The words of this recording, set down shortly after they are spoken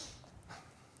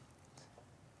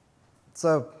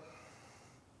So,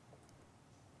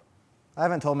 I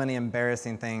haven't told many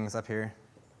embarrassing things up here,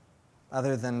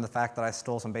 other than the fact that I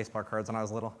stole some baseball cards when I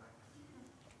was little.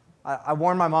 I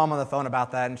warned my mom on the phone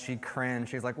about that, and she cringed.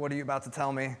 She's like, "What are you about to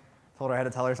tell me?" Told her I had to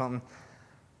tell her something.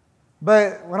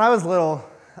 But when I was little,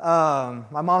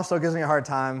 my mom still gives me a hard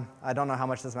time. I don't know how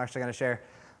much this I'm actually going to share.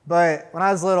 But when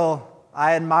I was little,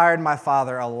 I admired my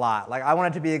father a lot. Like, I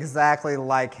wanted to be exactly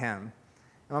like him.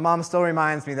 And my mom still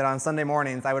reminds me that on Sunday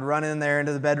mornings, I would run in there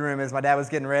into the bedroom as my dad was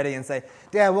getting ready and say,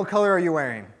 "Dad, what color are you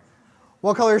wearing?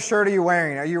 What color shirt are you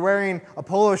wearing? Are you wearing a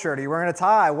polo shirt? Are you wearing a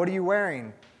tie? What are you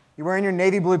wearing? You wearing your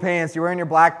navy blue pants? You wearing your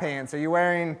black pants? Are you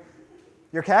wearing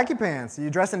your khaki pants? Are you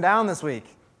dressing down this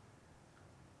week?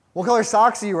 What color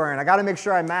socks are you wearing? I got to make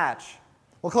sure I match.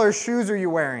 What color shoes are you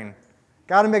wearing?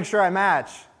 Got to make sure I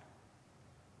match."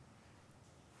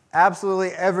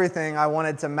 Absolutely everything I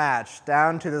wanted to match,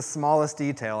 down to the smallest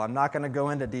detail. I'm not going to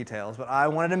go into details, but I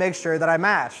wanted to make sure that I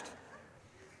matched.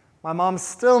 My mom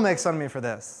still makes fun of me for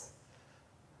this.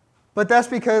 But that's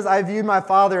because I viewed my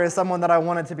father as someone that I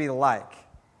wanted to be like.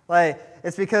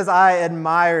 It's because I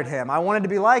admired him. I wanted to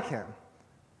be like him.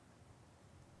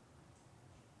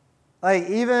 As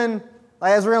we're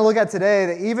going to look at today,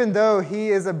 that even though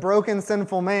he is a broken,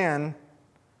 sinful man,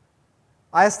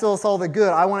 I still saw the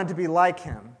good. I wanted to be like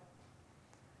him.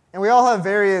 And we all have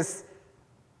various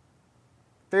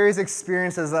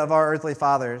experiences of our earthly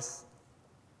fathers.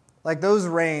 Those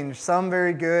range, some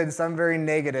very good, some very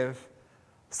negative,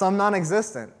 some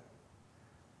non-existent.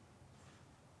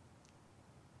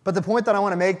 But the point that I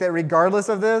want to make, that regardless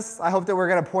of this, I hope that we're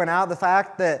going to point out the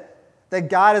fact that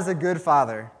God is a good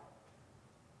father.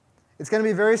 It's going to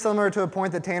be very similar to a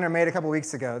point that Tanner made a couple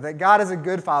weeks ago, that God is a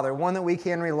good father, one that we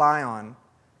can rely on.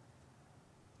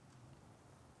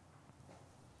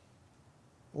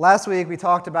 Last week we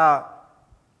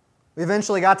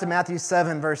eventually got to Matthew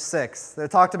 7, verse 6.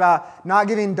 That talked about not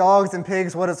giving dogs and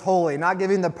pigs what is holy, not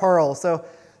giving the pearl. So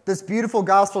this beautiful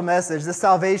gospel message, this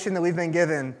salvation that we've been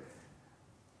given,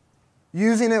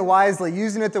 using it wisely,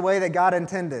 using it the way that God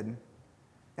intended.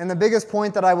 And the biggest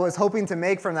point that I was hoping to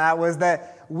make from that was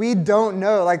that we don't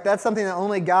know, that's something that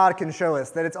only God can show us,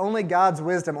 that it's only God's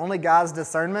wisdom, only God's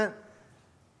discernment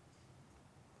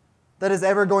that is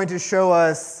ever going to show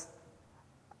us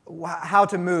how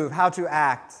to move, how to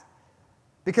act.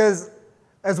 Because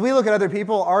as we look at other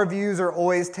people, our views are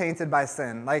always tainted by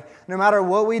sin. No matter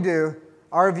what we do,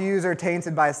 our views are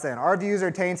tainted by sin. Our views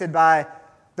are tainted by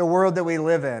the world that we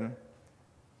live in.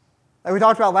 Like we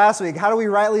talked about last week, how do we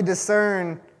rightly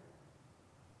discern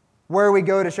where we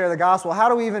go to share the gospel? How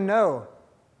do we even know?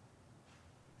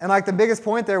 And the biggest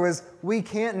point there was, we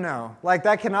can't know.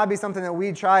 That cannot be something that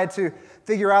we try to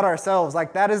figure out ourselves.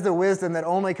 That is the wisdom that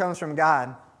only comes from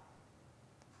God.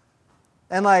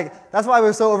 And that's why I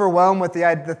was so overwhelmed with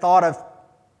the thought of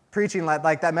preaching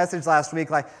that message last week.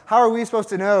 How are we supposed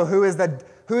to know who is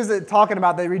it talking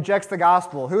about that rejects the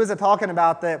gospel? Who is it talking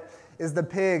about that is the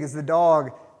pig, is the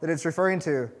dog that it's referring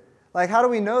to? How do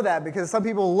we know that? Because some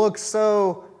people look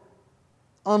so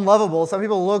unlovable. Some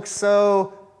people look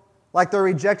so like they're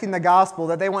rejecting the gospel,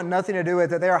 that they want nothing to do with it,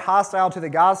 that they are hostile to the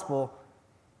gospel.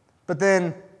 But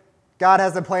then God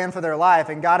has a plan for their life,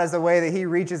 and God has a way that He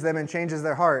reaches them and changes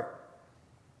their heart.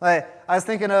 I was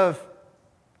thinking of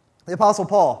the Apostle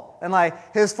Paul and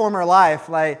his former life.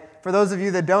 For those of you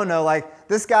that don't know,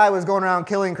 this guy was going around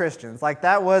killing Christians.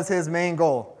 That was his main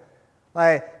goal.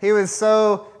 He was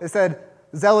so, it said,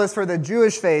 zealous for the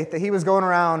Jewish faith that he was going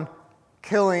around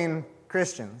killing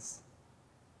Christians.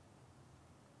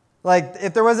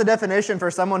 If there was a definition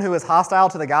for someone who was hostile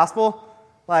to the gospel,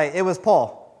 it was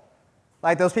Paul.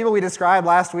 Those people we described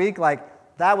last week,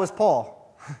 that was Paul.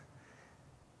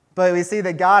 But we see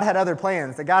that God had other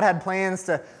plans, that God had plans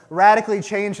to radically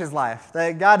change his life,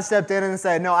 that God stepped in and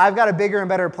said, no, I've got a bigger and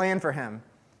better plan for him.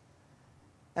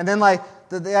 And then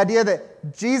the idea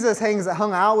that Jesus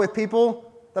hung out with people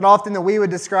that often that we would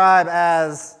describe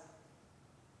as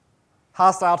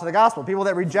hostile to the gospel, people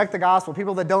that reject the gospel,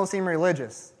 people that don't seem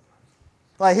religious.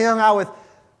 He hung out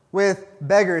with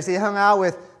beggars, he hung out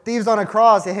with thieves on a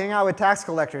cross, he hung out with tax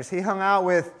collectors, he hung out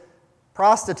with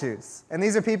prostitutes. And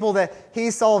these are people that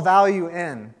he saw value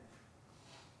in.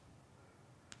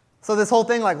 So this whole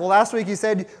thing, last week you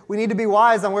said we need to be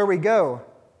wise on where we go,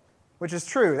 which is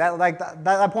true.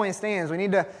 That point stands. We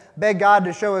need to beg God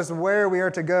to show us where we are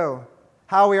to go,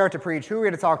 how we are to preach, who we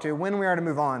are to talk to, when we are to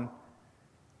move on.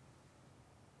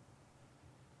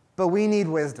 But we need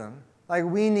wisdom.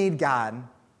 We need God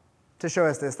to show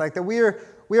us this. That we are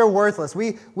worthless.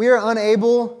 We are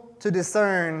unable to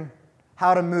discern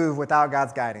how to move without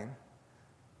God's guiding.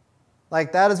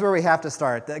 Like, that is where we have to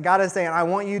start. That God is saying, I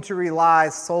want you to rely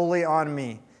solely on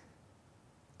me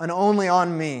and only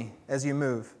on me as you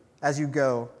move, as you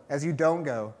go, as you don't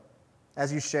go,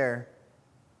 as you share.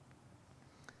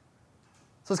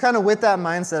 So it's kind of with that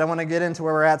mindset, I want to get into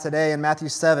where we're at today in Matthew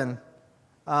 7.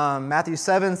 Matthew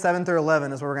 7, 7 through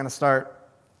 11 is where we're going to start.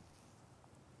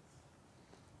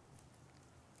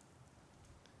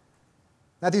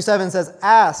 Matthew 7 says,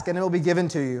 "Ask, and it will be given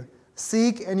to you.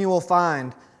 Seek, and you will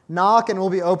find. Knock, and it will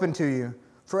be opened to you.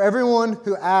 For everyone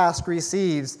who asks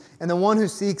receives, and the one who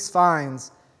seeks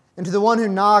finds. And to the one who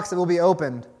knocks it will be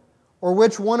opened. Or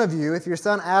which one of you, if your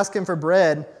son asks him for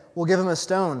bread, will give him a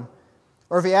stone?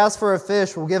 Or if he asks for a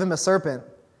fish, will give him a serpent?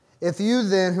 If you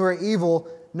then, who are evil,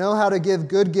 know how to give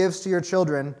good gifts to your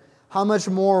children, how much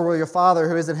more will your Father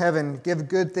who is in heaven give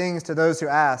good things to those who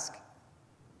ask?"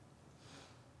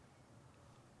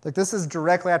 Like, this is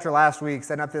directly after last week,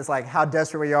 setting up this, like, how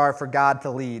desperate we are for God to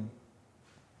lead.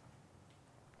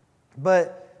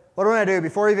 But what I want to do,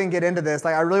 before we even get into this,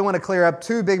 like, I really want to clear up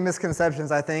two big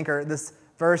misconceptions, I think, or this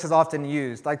verse is often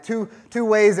used. Like, two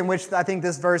ways in which I think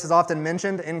this verse is often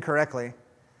mentioned incorrectly.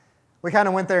 We kind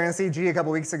of went there in CG a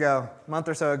couple weeks ago, a month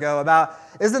or so ago, about,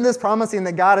 isn't this promising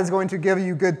that God is going to give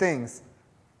you good things?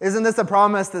 Isn't this a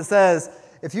promise that says,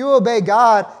 if you obey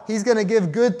God, He's going to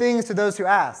give good things to those who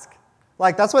ask?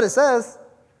 Like, that's what it says.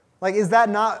 Like, is that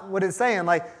not what it's saying?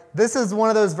 Like, this is one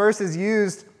of those verses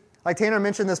used, like Tanner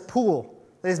mentioned this pool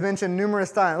that he's mentioned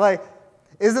numerous times. Like,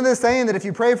 isn't this saying that if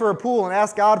you pray for a pool and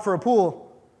ask God for a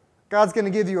pool, God's going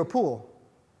to give you a pool?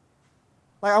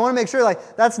 Like, I want to make sure,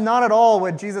 like, that's not at all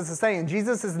what Jesus is saying.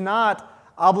 Jesus is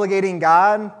not obligating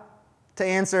God to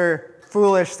answer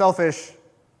foolish, selfish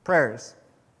prayers.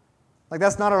 Like,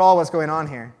 that's not at all what's going on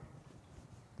here.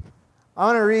 I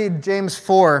want to read James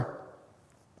 4.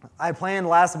 I planned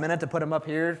last minute to put him up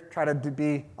here, try to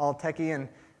be all techie, and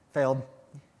failed.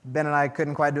 Ben and I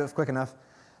couldn't quite do it quick enough.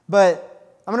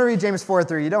 But I'm going to read James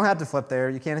 4:3. You don't have to flip there.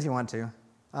 You can if you want to.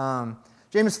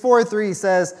 James 4:3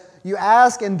 says, "You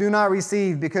ask and do not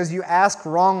receive because you ask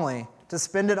wrongly to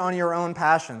spend it on your own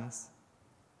passions."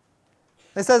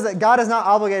 It says that God is not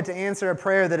obligated to answer a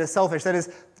prayer that is selfish,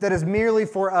 that is merely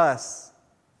for us.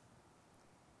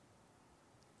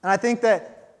 And I think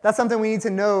that's something we need to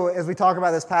know as we talk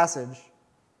about this passage.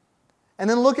 And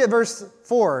then look at verse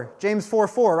 4, James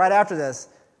 4:4, right after this.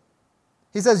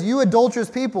 He says, "You adulterous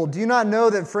people, do you not know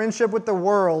that friendship with the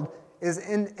world is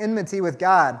enmity with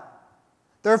God?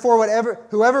 Therefore,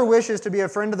 whoever wishes to be a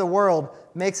friend of the world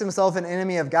makes himself an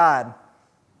enemy of God."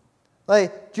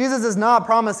 Like, Jesus is not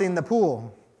promising the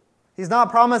pool. He's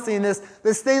not promising this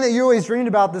thing that you always dreamed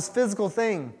about, this physical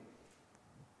thing.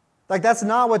 Like, that's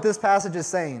not what this passage is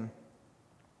saying.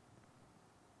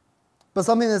 But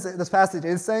something this passage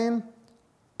is saying,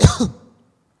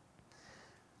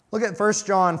 look at 1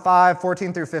 John 5,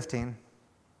 14 through 15.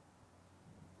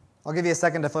 I'll give you a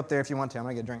second to flip there if you want to. I'm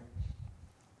going to get a drink.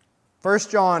 1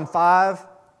 John 5,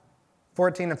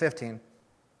 14 and 15.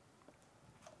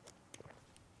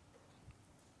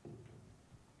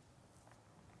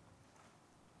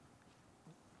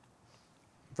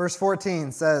 Verse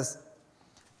 14 says,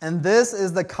 "And this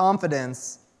is the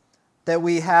confidence that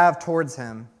we have towards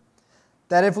Him,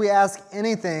 that if we ask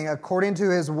anything according to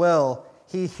His will,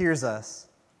 He hears us.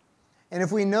 And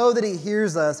if we know that He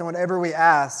hears us in whatever we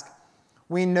ask,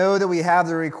 we know that we have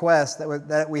the request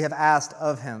that we have asked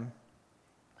of Him."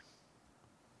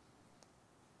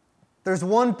 There's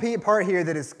one part here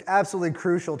that is absolutely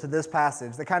crucial to this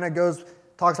passage that kind of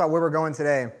talks about where we're going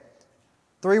today.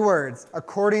 3 words: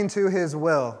 according to His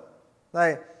will.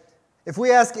 Like, it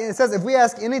says if we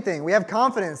ask anything, we have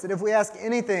confidence that if we ask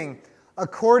anything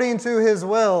according to His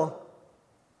will,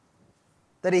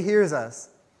 that He hears us.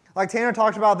 Like Tanner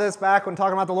talked about this back when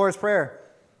talking about the Lord's Prayer.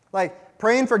 Like,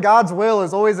 praying for God's will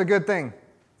is always a good thing.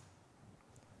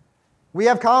 We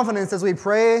have confidence as we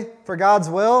pray for God's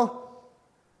will,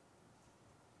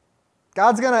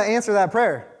 God's going to answer that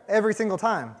prayer every single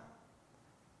time.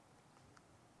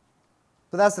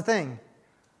 But that's the thing.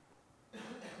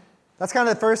 That's kind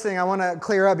of the first thing I want to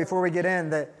clear up before we get in,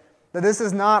 that this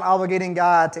is not obligating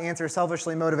God to answer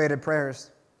selfishly motivated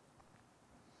prayers.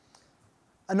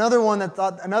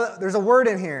 There's a word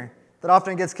in here that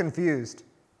often gets confused.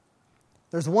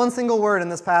 There's one single word in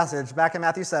this passage, back in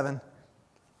Matthew 7,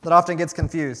 that often gets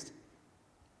confused.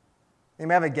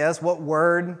 Anybody have a guess what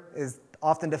word is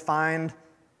often defined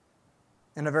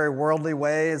in a very worldly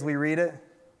way as we read it?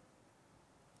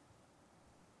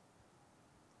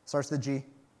 Starts with a G.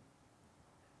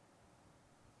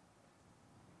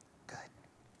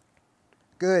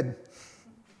 Good.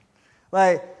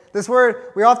 Like, this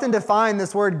word, we often define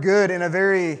this word good in a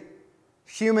very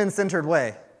human-centered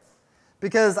way.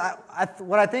 Because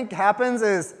what I think happens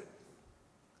is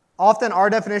often our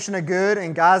definition of good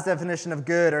and God's definition of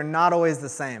good are not always the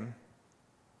same.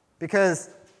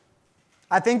 Because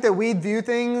I think that we view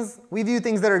things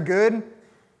that are good,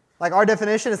 like our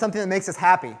definition is something that makes us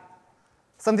happy,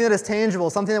 something that is tangible,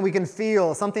 something that we can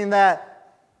feel, something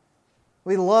that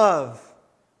we love,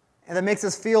 and that makes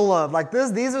us feel loved. Like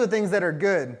these are the things that are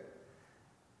good.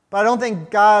 But I don't think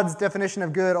God's definition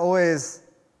of good always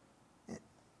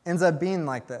ends up being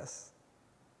like this.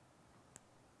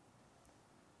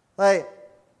 Like,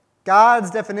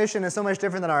 God's definition is so much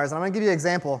different than ours. And I'm going to give you an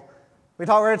example. We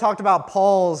already talked about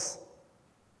Paul's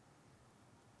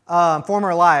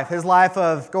former life, his life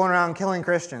of going around killing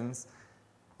Christians.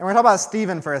 And we're going to talk about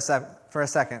Stephen for a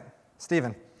second.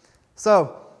 Stephen.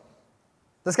 So,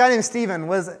 this guy named Stephen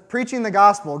was preaching the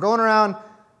gospel, going around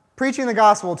preaching the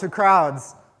gospel to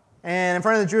crowds and in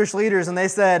front of the Jewish leaders. And they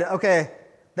said, okay,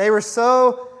 they were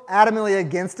so adamantly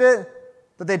against it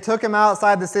that they took him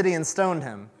outside the city and stoned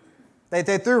him.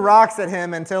 They threw rocks at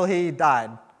him until he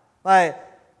died. Like,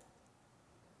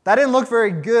 that didn't look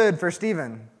very good for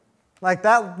Stephen. Like,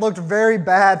 that looked very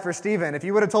bad for Stephen. If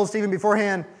you would have told Stephen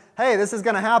beforehand, hey, this is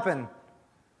going to happen,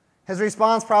 his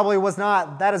response probably was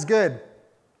not, that is good.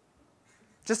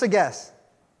 Just a guess.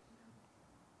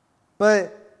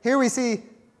 But here we see,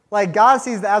 like, God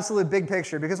sees the absolute big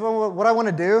picture. Because what I want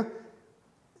to do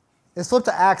is flip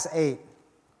to Acts 8.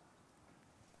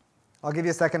 I'll give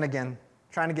you a second again.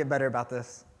 Trying to get better about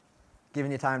this.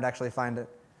 Giving you time to actually find it.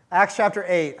 Acts chapter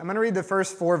 8. I'm going to read the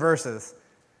first 4 verses.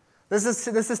 This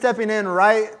is stepping in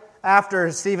right after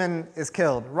Stephen is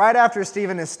killed. Right after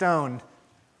Stephen is stoned.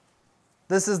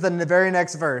 This is the very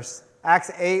next verse.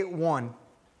 Acts 8:1.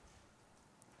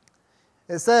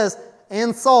 It says,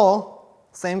 and Saul,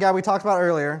 same guy we talked about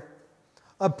earlier,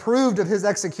 approved of his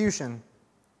execution.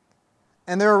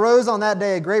 And there arose on that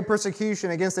day a great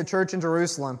persecution against the church in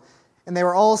Jerusalem, and they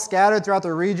were all scattered throughout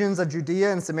the regions of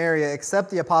Judea and Samaria, except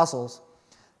the apostles.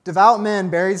 Devout men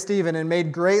buried Stephen and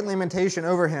made great lamentation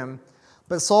over him.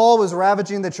 But Saul was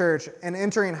ravaging the church, and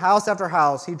entering house after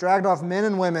house, he dragged off men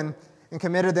and women and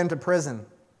committed them to prison.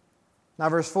 Now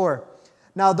verse 4.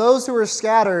 Now those who were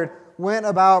scattered went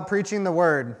about preaching the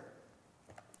word.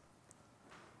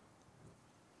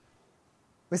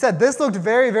 We said this looked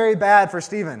very, very bad for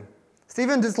Stephen.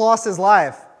 Stephen just lost his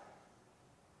life.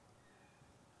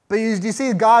 But you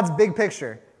see God's big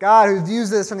picture. God who views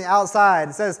this from the outside.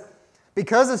 It says,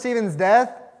 because of Stephen's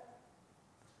death,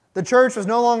 the church was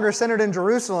no longer centered in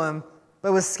Jerusalem,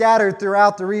 but was scattered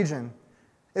throughout the region.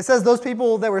 It says those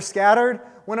people that were scattered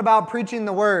went about preaching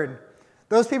the word.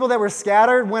 Those people that were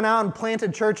scattered went out and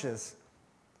planted churches.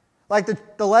 Like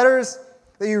the letters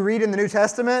that you read in the New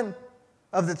Testament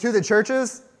to the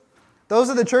churches, those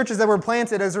are the churches that were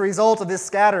planted as a result of this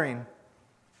scattering.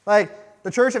 Like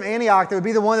the church of Antioch, that would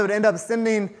be the one that would end up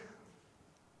sending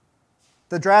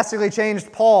the drastically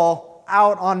changed Paul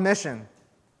out on mission.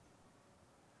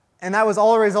 And that was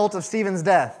all a result of Stephen's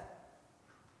death.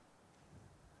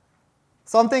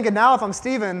 So I'm thinking now, if I'm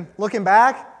Stephen, looking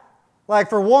back, like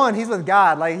for one, he's with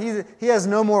God. Like he has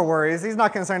no more worries. He's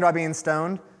not concerned about being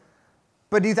stoned.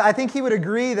 But I think he would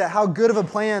agree that how good of a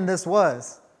plan this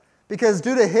was. Because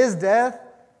due to his death,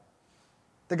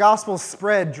 the gospel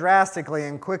spread drastically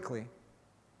and quickly.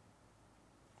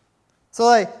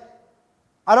 So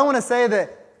I want to say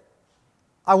that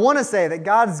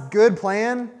God's good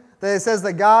plan, that it says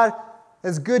that God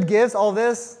has good gifts, all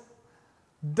this,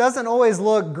 doesn't always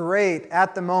look great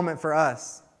at the moment for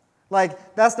us.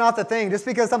 Like, that's not the thing. Just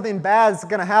because something bad's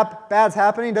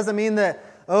happening doesn't mean that,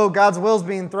 God's will's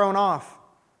being thrown off.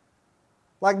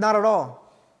 Like, not at all.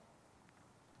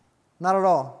 Not at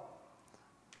all.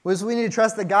 We need to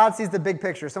trust that God sees the big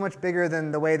picture, so much bigger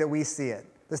than the way that we see it.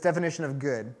 This definition of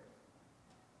good.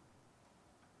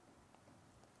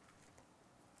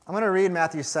 I'm going to read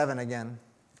Matthew 7 again.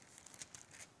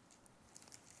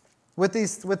 With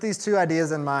these two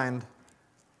ideas in mind.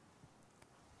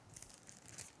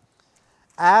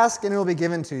 Ask and it will be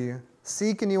given to you.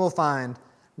 Seek and you will find.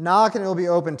 Knock and it will be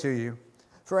opened to you.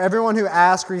 For everyone who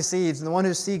asks receives, and the one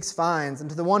who seeks finds, and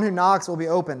to the one who knocks will be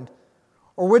opened.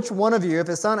 Or which one of you, if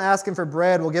his son asks him for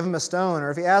bread, will give him a stone,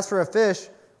 or if he asks for a fish,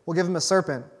 will give him a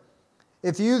serpent?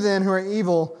 If you then, who are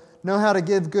evil, know how to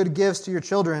give good gifts to your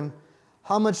children,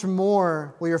 how much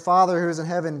more will your Father who is in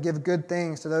heaven give good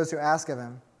things to those who ask of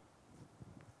him?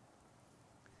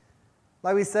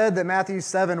 Like we said, that Matthew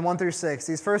 7, 1 through 6,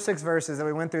 these first 6 verses that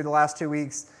we went through the last 2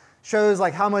 weeks, shows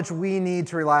like how much we need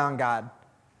to rely on God.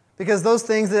 Because those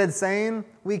things that it's saying,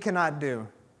 we cannot do.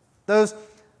 Those,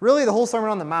 really the whole Sermon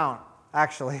on the Mount,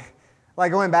 actually.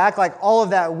 like going back, like all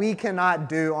of that we cannot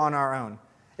do on our own.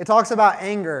 It talks about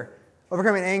anger,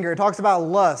 overcoming anger. It talks about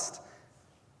lust.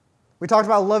 We talked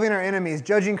about loving our enemies,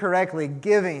 judging correctly,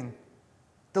 giving,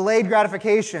 delayed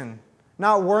gratification,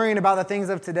 not worrying about the things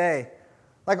of today.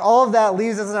 Like all of that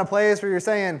leaves us in a place where you're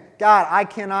saying, God, I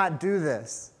cannot do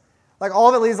this. Like all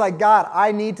of it leaves like, God,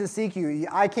 I need to seek you.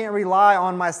 I can't rely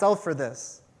on myself for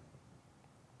this.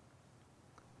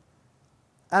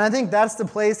 And I think that's the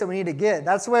place that we need to get.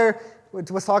 That's where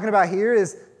what's talking about here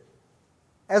is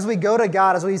as we go to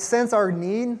God, as we sense our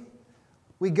need,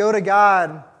 we go to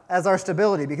God as our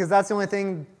stability because that's the only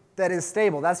thing that is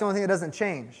stable. That's the only thing that doesn't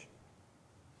change.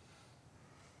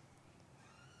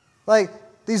 Like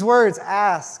these words,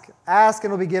 ask and it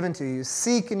will be given to you.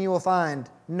 Seek and you will find.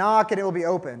 Knock and it will be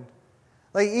opened.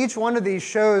 Like each one of these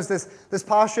shows this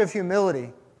posture of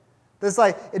humility. This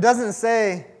like, it doesn't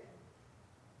say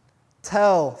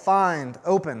tell, find,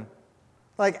 open.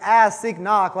 Like ask, seek,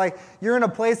 knock. Like you're in a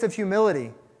place of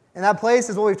humility. And that place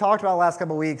is what we've talked about the last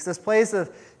couple of weeks. This place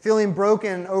of feeling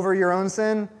broken over your own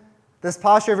sin. This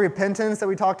posture of repentance that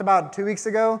we talked about 2 weeks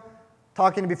ago.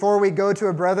 Talking before we go to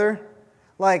a brother.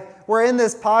 Like we're in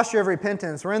this posture of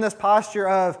repentance. We're in this posture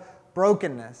of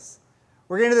brokenness.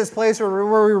 We're getting to this place where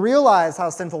we realize how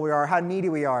sinful we are, how needy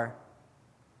we are.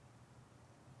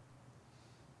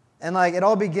 And like it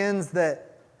all begins that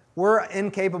we're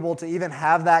incapable to even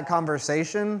have that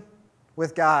conversation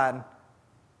with God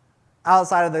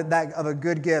outside of a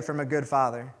good gift from a good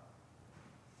father.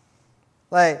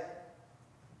 Like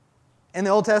in the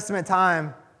Old Testament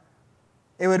time,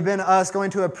 it would have been us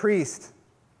going to a priest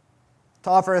to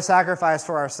offer a sacrifice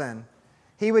for our sin.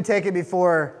 He would take it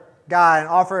before God and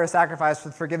offer a sacrifice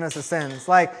for forgiveness of sins.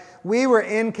 Like we were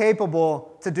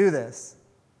incapable to do this.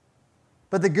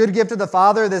 But the good gift of the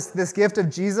Father, this gift of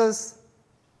Jesus,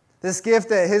 this gift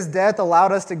that his death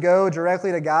allowed us to go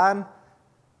directly to God,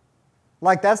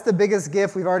 like that's the biggest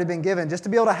gift we've already been given. Just to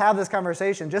be able to have this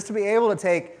conversation, just to be able to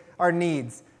take our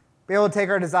needs, be able to take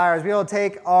our desires, be able to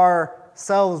take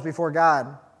ourselves before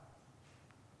God.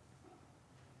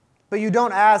 But you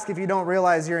don't ask if you don't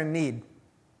realize you're in need.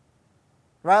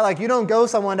 Right? Like you don't go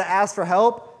someone to ask for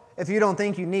help if you don't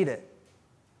think you need it.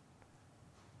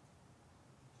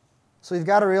 So we've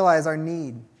got to realize our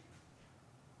need.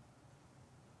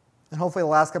 And hopefully the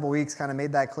last couple of weeks kind of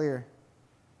made that clear.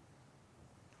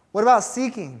 What about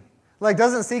seeking? Like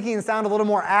doesn't seeking sound a little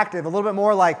more active, a little bit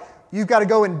more like you've got to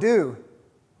go and do?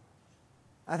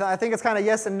 I think it's kind of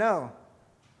yes and no.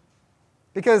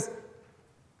 Because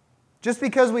just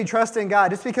because we trust in God,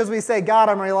 just because we say, God,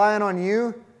 I'm relying on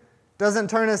you,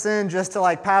 doesn't turn us in just to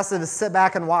like passive sit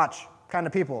back and watch kind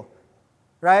of people,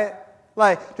 right?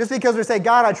 Like just because we say,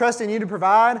 God, I trust in you to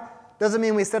provide, doesn't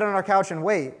mean we sit on our couch and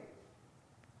wait.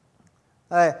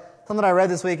 Something I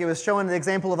read this week, it was showing the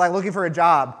example of like looking for a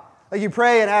job. Like you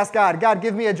pray and ask God, God,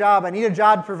 give me a job. I need a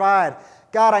job to provide.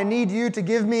 God, I need you to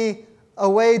give me a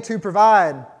way to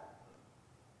provide.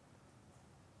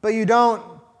 But you don't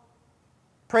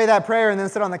pray that prayer and then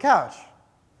sit on the couch.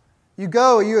 You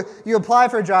go, you apply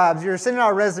for jobs, you're sending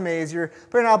out resumes, you're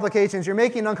putting out applications, you're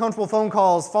making uncomfortable phone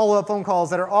calls, follow-up phone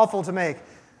calls that are awful to make.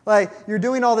 Like, you're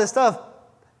doing all this stuff,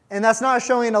 and that's not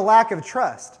showing a lack of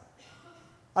trust.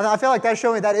 I feel like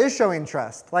that is showing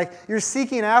trust. Like, you're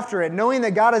seeking after it, knowing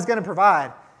that God is going to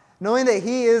provide, knowing that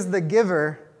He is the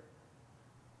giver,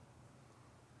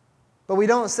 but we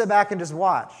don't sit back and just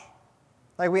watch.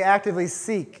 Like, we actively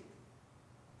seek.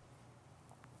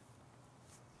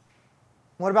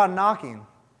 What about knocking?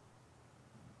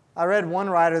 I read one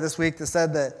writer this week that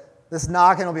said that this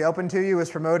knocking will be open to you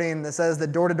is promoting, that says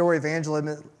that door-to-door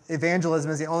evangelism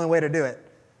is the only way to do it.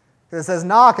 Because it says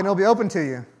knock and it'll be open to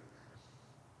you.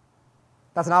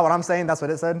 That's not what I'm saying, that's what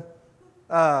it said.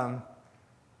 I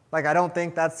don't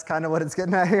think that's kind of what it's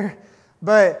getting at here.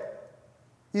 But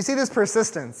you see this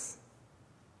persistence.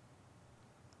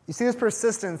 You see this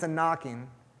persistence in knocking.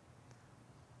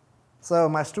 So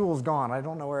my stool's gone. I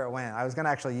don't know where it went. I was going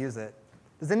to actually use it.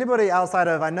 Does anybody outside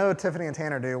of, I know Tiffany and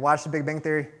Tanner do, watch The Big Bang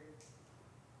Theory?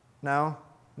 No?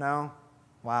 No?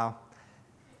 Wow.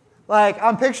 Like,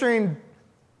 I'm picturing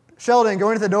Sheldon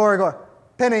going to the door and going,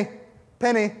 Penny,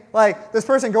 Penny. Like, this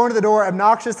person going to the door,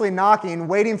 obnoxiously knocking,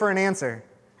 waiting for an answer.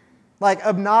 Like,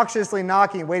 obnoxiously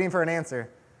knocking, waiting for an answer.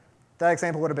 That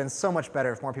example would have been so much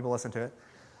better if more people listened to it.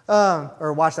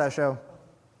 Or watch that show.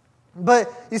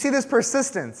 But you see this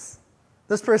persistence.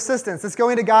 This persistence. It's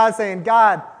going to God saying,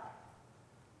 God,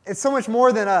 it's so much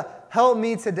more than a help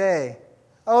me today.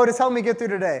 Oh, just help me get through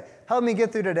today. Help me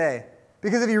get through today.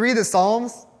 Because if you read the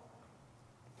Psalms,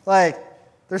 like,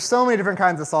 there's so many different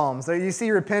kinds of psalms. You see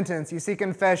repentance, you see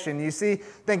confession, you see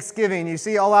thanksgiving, you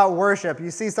see all-out worship, you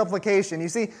see supplication, you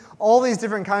see all these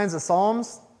different kinds of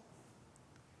psalms.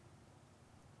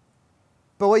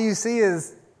 But what you see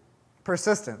is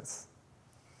persistence.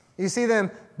 You see them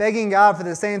begging God for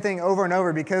the same thing over and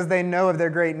over because they know of their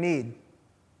great need.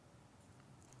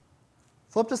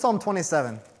 Flip to Psalm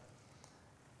 27.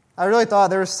 I really thought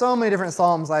there were so many different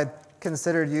psalms I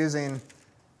considered using.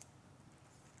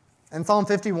 And Psalm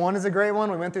 51 is a great one.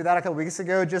 We went through that a couple weeks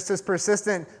ago. Just this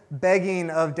persistent begging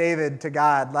of David to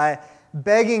God. Like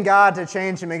begging God to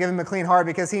change him and give him a clean heart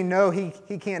because he knows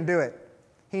he can't do it.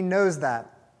 He knows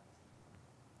that.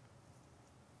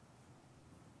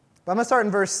 But I'm going to start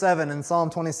in verse 7 in Psalm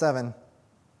 27.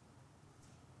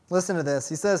 Listen to this.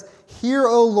 He says, "Hear,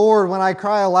 O Lord, when I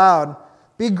cry aloud.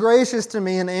 Be gracious to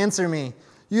me and answer me.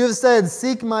 You have said,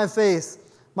 seek my face.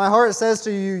 My heart says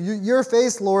to you, your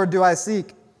face, Lord, do I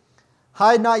seek.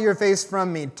 Hide not your face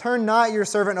from me. Turn not your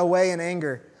servant away in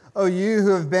anger, O you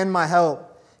who have been my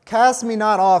help. Cast me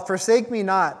not off. Forsake me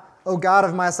not, O God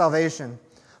of my salvation.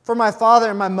 For my father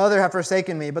and my mother have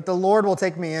forsaken me, but the Lord will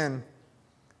take me in.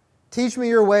 Teach me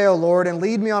your way, O Lord, and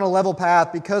lead me on a level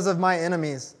path because of my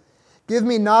enemies. Give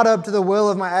me not up to the will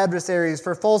of my adversaries,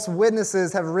 for false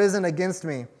witnesses have risen against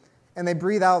me, and they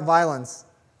breathe out violence.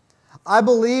 I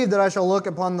believe that I shall look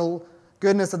upon the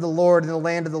goodness of the Lord in the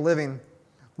land of the living.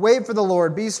 Wait for the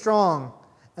Lord, be strong,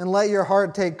 and let your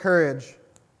heart take courage.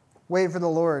 Wait for the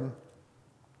Lord."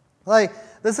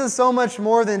 This is so much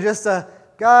more than just a,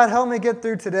 God, help me get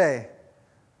through today.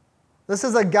 This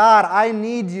is a, God, I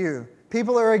need you.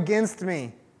 People are against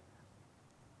me.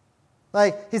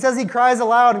 He says he cries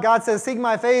aloud, and God says, seek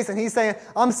my face, and he's saying,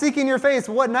 I'm seeking your face.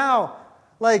 What now?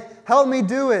 Help me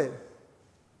do it.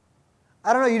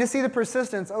 I don't know, you just see the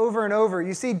persistence over and over.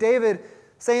 You see David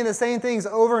saying the same things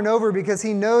over and over because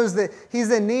he knows that he's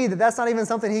in need, that that's not even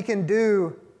something he can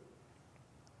do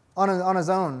on his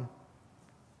own.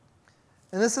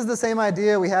 And this is the same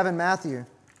idea we have in Matthew.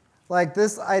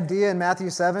 This idea in Matthew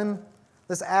 7,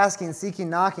 this asking, seeking,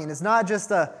 knocking, it's not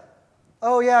just a,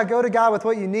 oh yeah, go to God with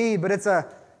what you need, but it's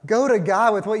a, go to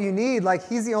God with what you need,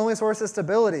 he's the only source of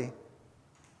stability.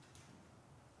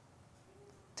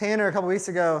 Tanner, a couple weeks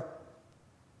ago,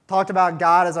 talked about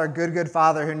God as our good, good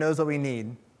Father who knows what we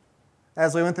need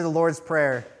as we went through the Lord's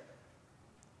Prayer.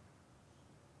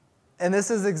 And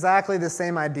this is exactly the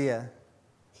same idea.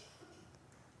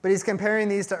 But he's comparing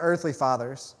these to earthly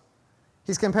fathers.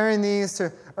 He's comparing these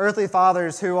to earthly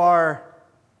fathers who are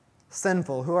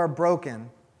sinful, who are broken.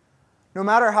 No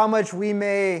matter how much we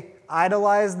may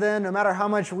idolize them, no matter how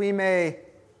much we may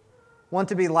want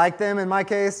to be like them, in my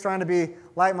case, trying to be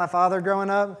like my father growing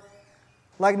up,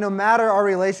 no matter our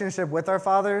relationship with our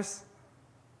fathers,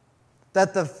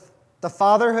 that the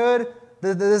fatherhood,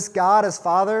 this God as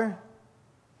Father,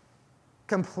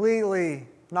 completely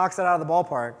knocks it out of the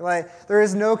ballpark. There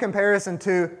is no comparison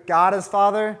to God as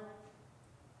Father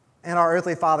and our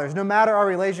earthly fathers. No matter our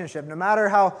relationship, no matter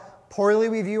how poorly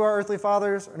we view our earthly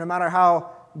fathers, or no matter how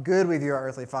good we view our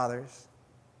earthly fathers.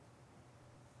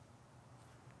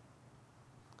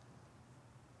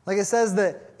 It says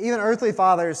that even earthly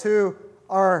fathers who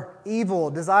are evil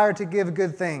desire to give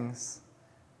good things.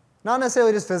 Not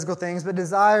necessarily just physical things, but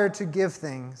desire to give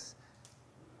things.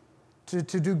 To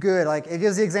do good. It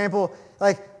gives the example,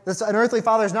 an earthly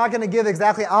father is not going to give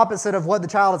exactly opposite of what the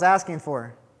child is asking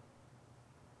for.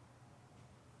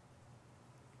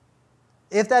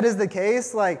 If that is the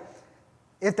case,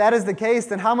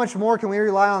 then how much more can we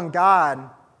rely on God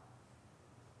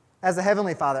as a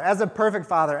heavenly Father, as a perfect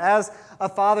Father, as a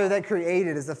Father that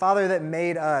created, as a Father that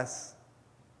made us?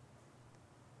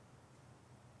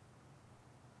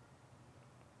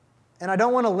 And I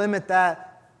don't want to limit that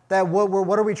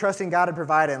what are we trusting God to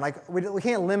provide in? We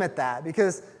can't limit that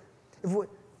because you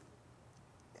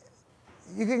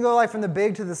can go from the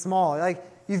big to the small.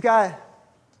 You can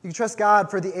trust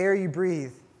God for the air you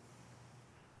breathe,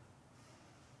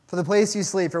 for the place you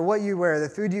sleep, for what you wear, the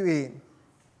food you eat,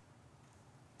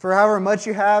 for however much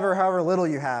you have or however little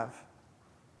you have.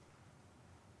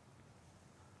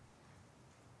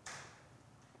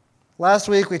 Last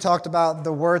week we talked about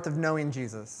the worth of knowing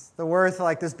Jesus. The worth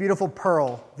this beautiful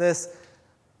pearl, this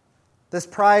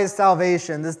prized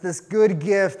salvation, this good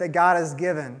gift that God has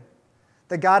given,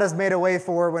 that God has made a way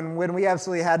for when we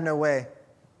absolutely had no way.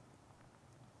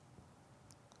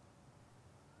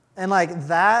 And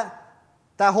that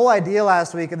whole idea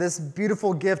last week of this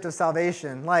beautiful gift of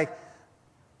salvation,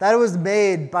 that was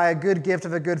made by a good gift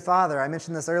of a good Father. I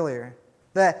mentioned this earlier.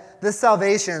 That this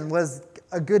salvation was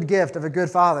a good gift of a good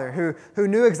Father who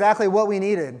knew exactly what we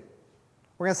needed.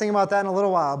 We're going to sing about that in a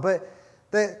little while. But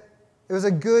that It was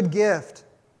a good gift.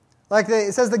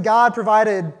 It says that God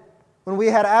provided when we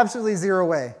had absolutely zero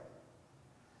way.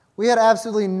 We had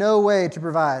absolutely no way to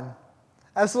provide.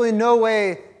 Absolutely no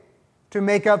way to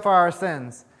make up for our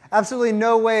sins. Absolutely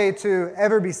no way to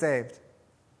ever be saved.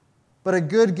 But a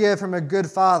good gift from a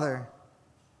good Father.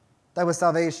 That was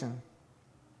salvation.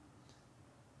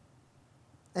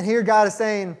 And here God is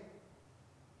saying,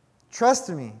 trust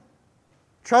me.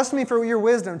 Trust me for your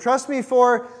wisdom. Trust me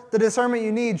for the discernment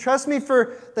you need. Trust me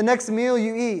for the next meal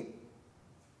you eat.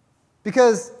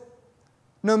 Because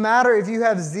no matter if you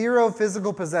have zero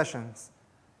physical possessions,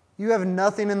 you have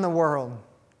nothing in the world.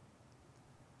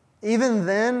 Even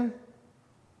then,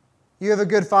 you have a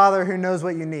good Father who knows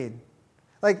what you need.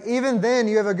 Even then,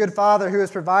 you have a good Father who has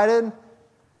provided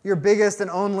your biggest and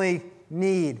only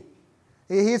need.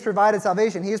 He has provided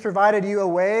salvation. He has provided you a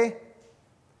way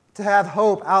to have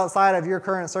hope outside of your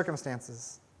current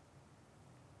circumstances.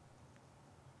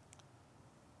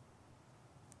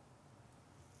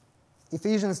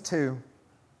 Ephesians 2.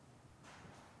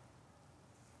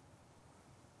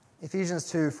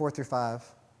 Ephesians 2, 4 through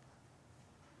 5.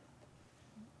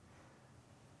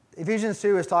 Ephesians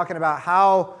 2 is talking about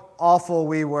how awful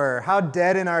we were, how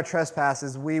dead in our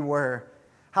trespasses we were,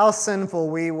 how sinful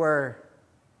we were.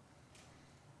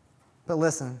 But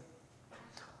listen.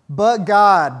 But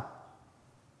God,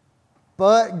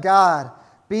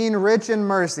 being rich in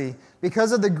mercy,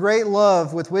 because of the great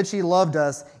love with which He loved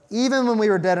us, even when we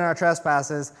were dead in our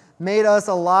trespasses, made us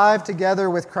alive together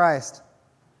with Christ.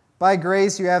 By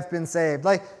grace you have been saved.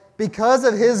 Because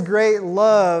of His great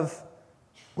love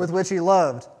with which He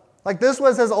loved. This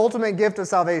was His ultimate gift of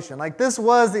salvation. This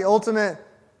was the ultimate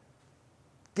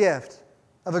gift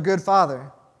of a good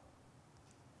Father.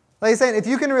 He's saying, if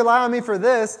you can rely on me for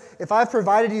this, if I've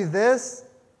provided you this,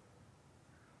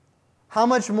 how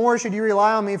much more should you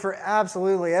rely on me for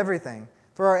absolutely everything,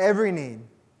 for our every need?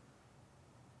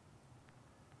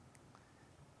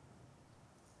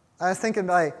 I was thinking,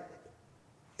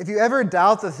 if you ever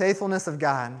doubt the faithfulness of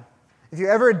God, if you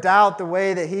ever doubt the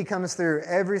way that He comes through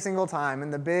every single time,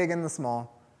 in the big and the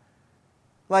small,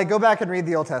 go back and read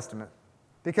the Old Testament.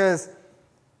 Because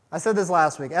I said this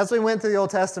last week. As we went through the Old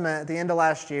Testament at the end of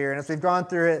last year, and as we've gone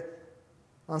through it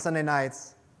on Sunday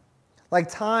nights,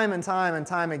 time and time and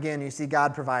time again, you see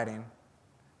God providing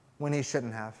when He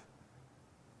shouldn't have.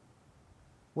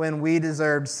 When we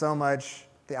deserved so much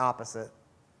the opposite.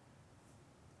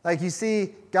 You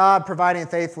see God providing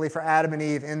faithfully for Adam and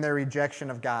Eve in their rejection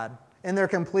of God, in their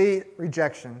complete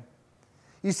rejection.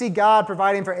 You see God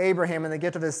providing for Abraham in the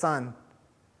gift of his son.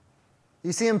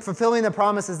 You see Him fulfilling the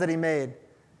promises that He made.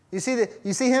 You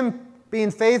see Him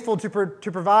being faithful to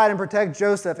provide and protect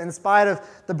Joseph in spite of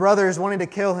the brothers wanting to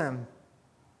kill him.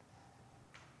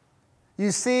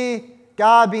 You see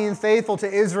God being faithful to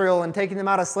Israel and taking them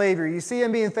out of slavery. You see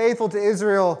Him being faithful to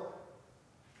Israel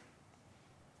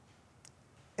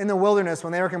in the wilderness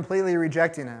when they were completely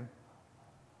rejecting Him.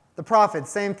 The prophets,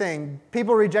 same thing.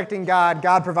 People rejecting God,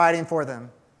 God providing for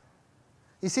them.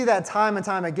 You see that time and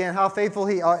time again, how faithful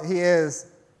He is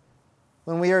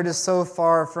when we are just so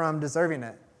far from deserving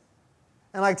it.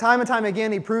 And time and time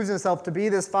again, He proves Himself to be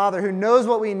this Father who knows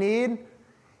what we need,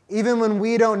 even when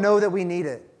we don't know that we need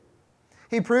it.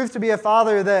 He proves to be a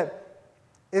Father that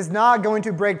is not going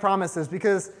to break promises,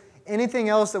 because anything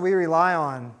else that we rely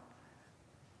on,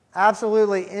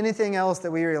 absolutely anything else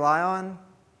that we rely on,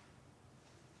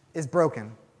 is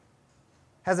broken,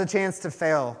 has a chance to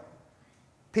fail.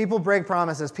 People break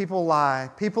promises, people lie.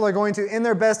 People are going to, in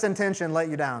their best intention, let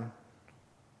you down.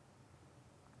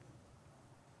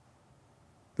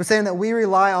 We're saying that we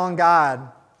rely on God.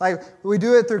 We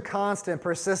do it through constant,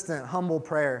 persistent, humble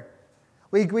prayer.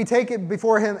 We take it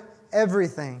before Him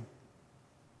everything.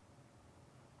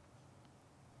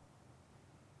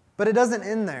 But it doesn't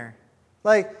end there.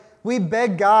 We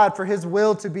beg God for His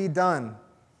will to be done.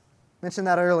 Mentioned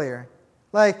that earlier.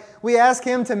 We ask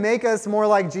Him to make us more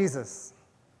like Jesus.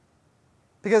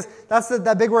 Because that's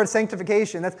that big word,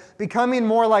 sanctification. That's becoming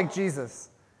more like Jesus.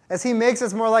 As He makes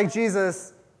us more like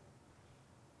Jesus,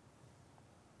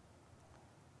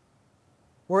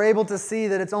 we're able to see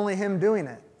that it's only Him doing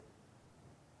it.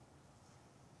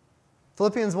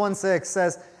 Philippians 1:6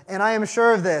 says, "And I am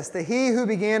sure of this, that He who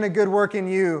began a good work in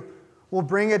you will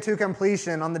bring it to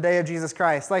completion on the day of Jesus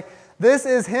Christ." This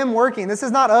is Him working. This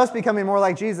is not us becoming more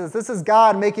like Jesus. This is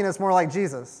God making us more like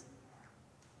Jesus.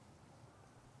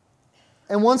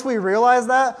 And once we realize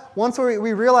that, once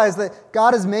we realize that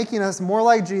God is making us more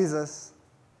like Jesus,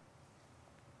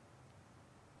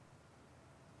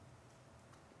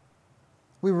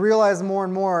 we realize more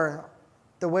and more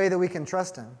the way that we can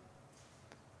trust Him.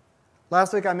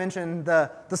 Last week I mentioned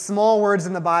the small words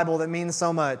in the Bible that mean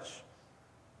so much.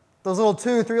 Those little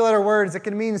 2, 3-letter words that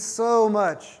can mean so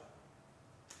much.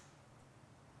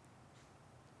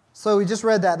 So we just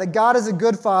read that God is a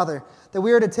good Father, that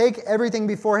we are to take everything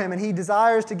before Him, and He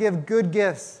desires to give good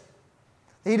gifts.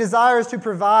 He desires to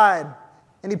provide,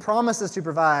 and He promises to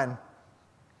provide.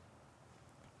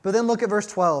 But then look at verse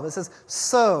 12. It says,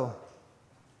 so.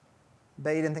 I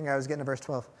bet you didn't think I was getting to verse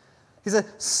 12. He said,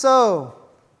 so,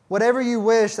 whatever you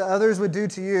wish that others would do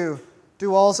to you,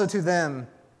 do also to them.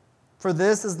 For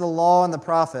this is the law and the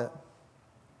prophet.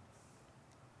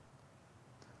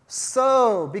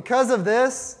 So, because of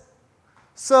this,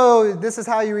 this is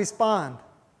how you respond.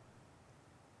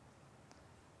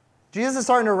 Jesus is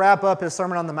starting to wrap up His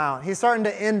Sermon on the Mount. He's starting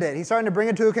to end it. He's starting to bring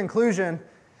it to a conclusion,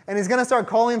 and He's going to start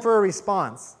calling for a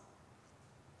response.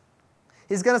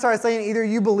 He's going to start saying, either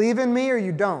you believe in me or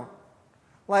you don't.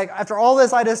 Like, after all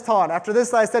this I just taught, after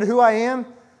this I said who I am,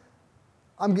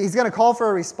 He's going to call for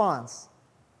a response.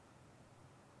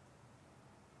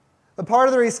 But part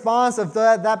of the response of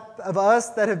us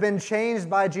that have been changed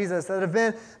by Jesus, that have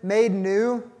been made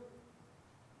new,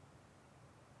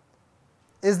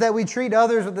 is that we treat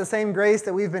others with the same grace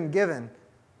that we've been given.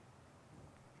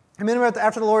 Remember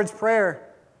after the Lord's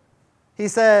Prayer, He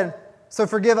said, so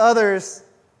forgive others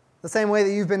the same way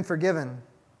that you've been forgiven.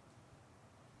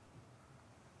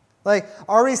 Like,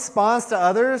 our response to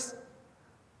others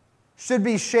should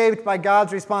be shaped by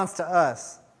God's response to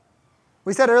us.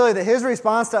 We said earlier that His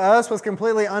response to us was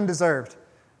completely undeserved.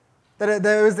 That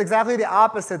it was exactly the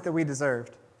opposite that we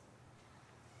deserved.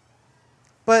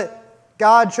 But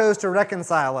God chose to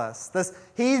reconcile us.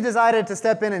 He decided to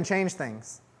step in and change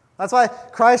things. That's why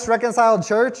Christ-Reconciled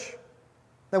Church,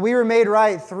 that we were made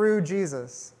right through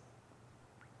Jesus.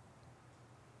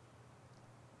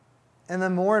 And the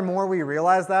more and more we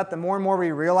realize that, the more and more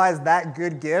we realize that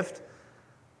good gift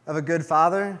of a good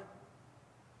Father,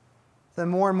 the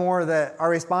more and more that our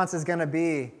response is going to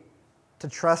be to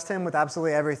trust Him with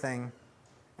absolutely everything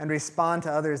and respond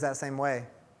to others that same way.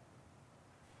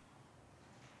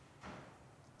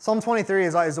 Psalm 23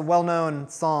 is a well-known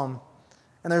psalm,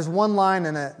 and there's one line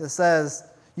in it that says,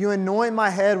 you anoint my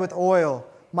head with oil,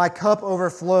 my cup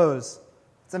overflows.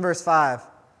 It's in verse 5.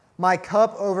 My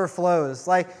cup overflows.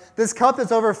 Like, this cup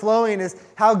that's overflowing is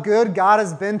how good God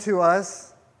has been to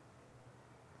us.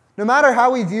 No matter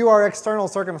how we view our external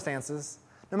circumstances,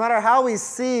 no matter how we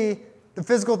see the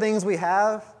physical things we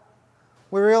have,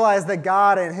 we realize that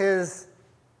God in His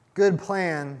good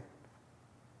plan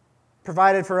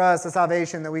provided for us a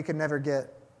salvation that we could never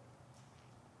get.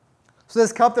 So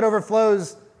this cup that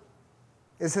overflows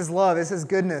is His love, is His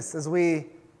goodness as we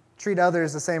treat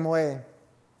others the same way.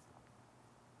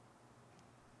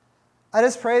 I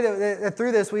just pray that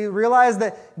through this we realize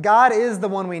that God is the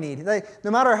one we need. No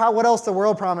matter what else the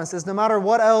world promises, no matter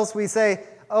what else we say,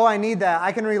 oh, I need that,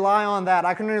 I can rely on that,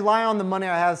 I can rely on the money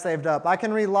I have saved up, I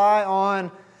can rely on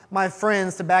my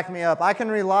friends to back me up, I can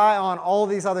rely on all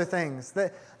these other things.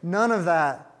 None of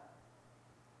that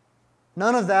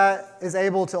is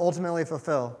able to ultimately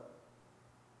fulfill.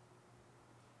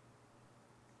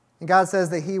 And God says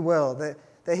that He will,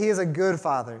 that He is a good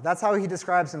Father. That's how He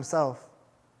describes Himself.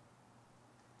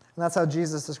 And that's how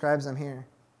Jesus describes Him here.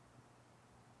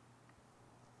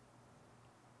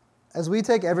 As we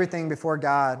take everything before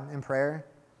God in prayer,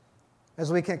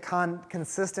 as we can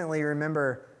consistently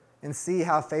remember and see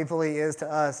how faithful He is to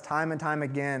us time and time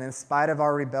again, in spite of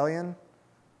our rebellion,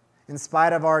 in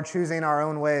spite of our choosing our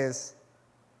own ways,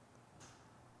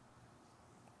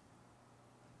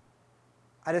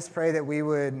 I just pray that we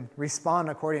would respond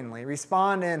accordingly.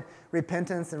 Respond in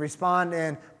repentance and respond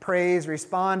in praise,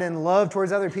 respond in love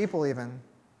towards other people even.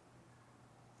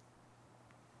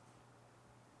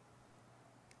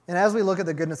 And as we look at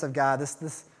the goodness of God,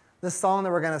 this song that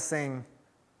we're going to sing,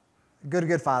 Good,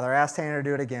 Good Father, I asked Tanner to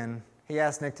do it again. He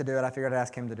asked Nick to do it. I figured I'd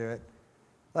ask him to do it.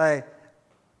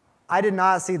 I did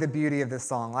not see the beauty of this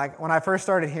song. When I first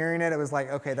started hearing it, it was like,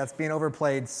 okay, that's being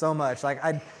overplayed so much.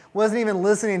 I wasn't even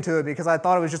listening to it because I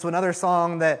thought it was just another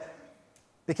song that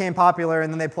became popular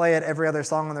and then they play it every other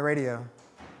song on the radio.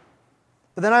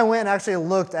 But then I went and actually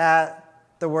looked at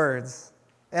the words.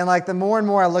 And the more and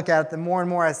more I look at it, the more and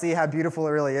more I see how beautiful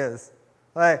it really is.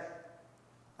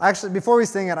 Actually, before we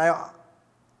sing it, I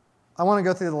want to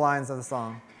go through the lines of the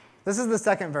song. This is the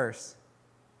second verse.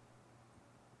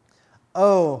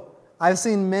 Oh, I've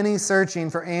seen many searching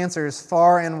for answers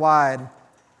far and wide,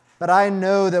 but I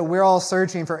know that we're all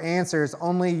searching for answers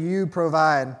only You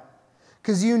provide,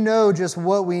 because You know just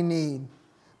what we need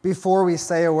before we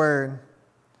say a word.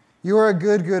 You are a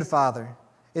good, good Father.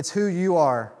 It's who You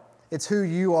are. It's who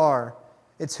You are.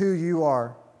 It's who You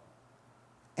are.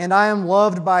 And I am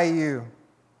loved by you.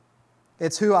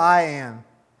 It's who I am.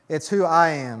 It's who I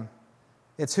am.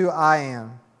 It's who I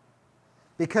am.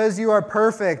 Because you are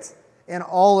perfect in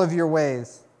all of your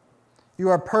ways. You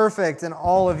are perfect in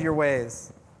all of your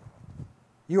ways.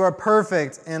 You are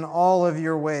perfect in all of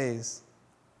your ways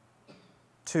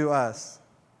to us.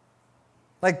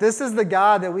 Like, this is the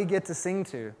God that we get to sing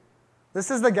to. This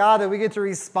is the God that we get to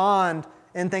respond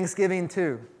in thanksgiving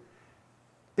to.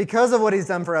 Because of what He's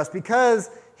done for us. Because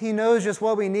He knows just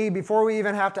what we need before we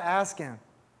even have to ask Him.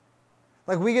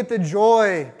 Like, we get the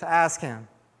joy to ask Him.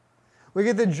 We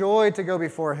get the joy to go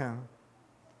before Him.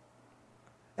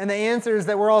 And the answers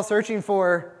that we're all searching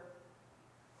for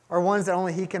are ones that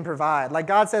only He can provide. Like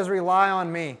God says, rely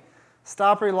on me.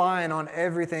 Stop relying on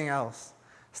everything else.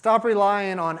 Stop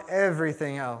relying on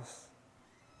everything else.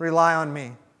 Rely on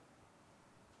me.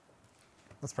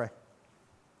 Let's pray.